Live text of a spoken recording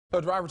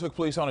A driver took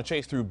police on a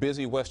chase through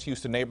busy West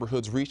Houston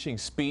neighborhoods, reaching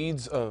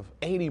speeds of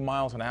 80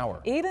 miles an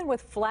hour. Even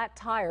with flat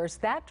tires,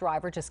 that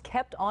driver just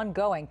kept on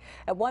going.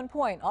 At one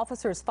point,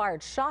 officers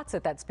fired shots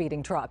at that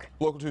speeding truck.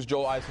 Local 2's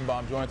Joel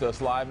Eisenbaum joins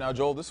us live now.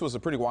 Joel, this was a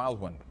pretty wild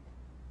one.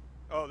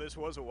 Oh, this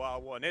was a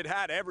wild one. It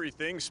had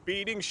everything: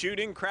 speeding,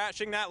 shooting,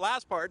 crashing. That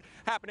last part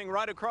happening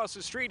right across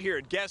the street here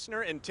at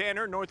Gessner and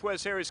Tanner,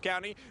 Northwest Harris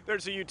County.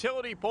 There's a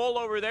utility pole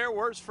over there,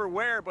 worse for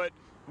wear, but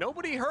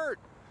nobody hurt.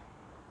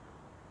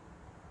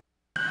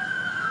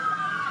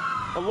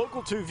 A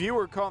Local 2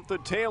 viewer caught the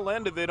tail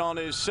end of it on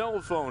his cell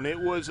phone. It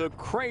was a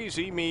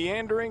crazy,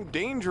 meandering,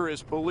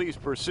 dangerous police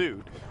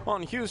pursuit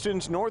on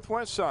Houston's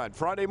northwest side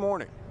Friday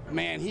morning.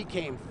 Man, he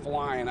came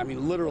flying, I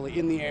mean literally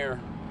in the air.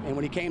 And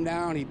when he came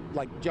down, he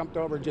jumped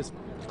over, just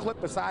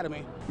clipped beside of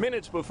me.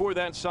 Minutes before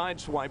that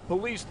sideswipe,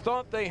 police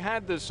thought they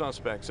had the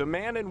suspects, a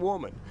man and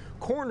woman,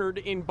 cornered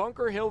in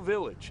Bunker Hill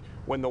Village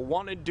when the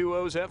wanted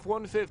duo's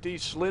F-150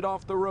 slid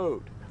off the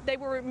road. They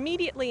were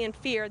immediately in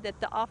fear that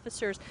the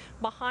officers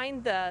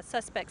behind the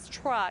suspect's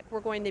truck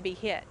were going to be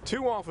hit.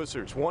 Two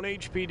officers, one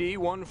HPD,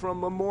 one from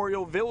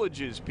Memorial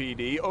Villages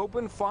PD,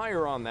 opened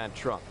fire on that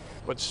truck.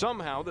 But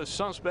somehow the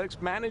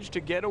suspects managed to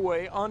get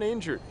away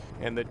uninjured,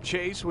 and the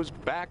chase was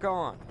back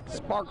on.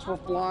 Sparks were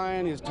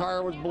flying, his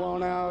tire was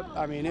blown out.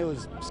 I mean, it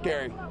was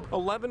scary.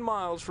 11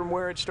 miles from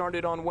where it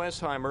started on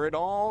Westheimer, it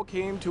all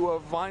came to a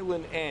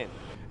violent end.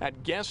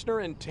 At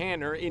Gessner and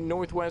Tanner in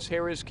Northwest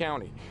Harris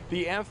County,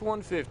 the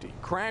F-150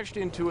 crashed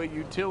into a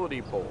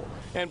utility pole,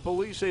 and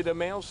police say the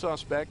male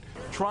suspect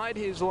tried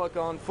his luck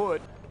on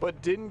foot but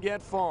didn't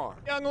get far.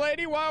 Young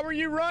lady, why were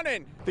you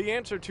running? The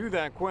answer to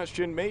that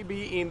question may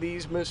be in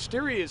these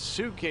mysterious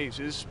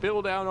suitcases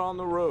spilled out on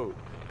the road.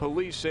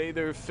 Police say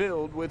they're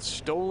filled with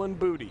stolen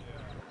booty.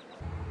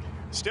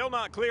 Still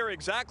not clear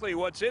exactly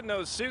what's in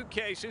those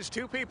suitcases.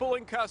 Two people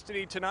in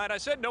custody tonight. I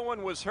said no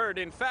one was hurt.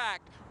 In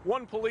fact,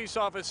 one police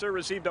officer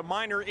received a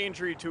minor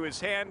injury to his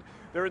hand.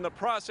 They're in the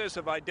process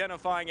of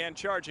identifying and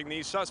charging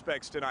these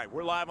suspects tonight.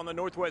 We're live on the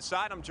northwest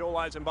side. I'm Joel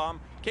Eisenbaum,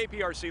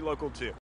 KPRC Local 2.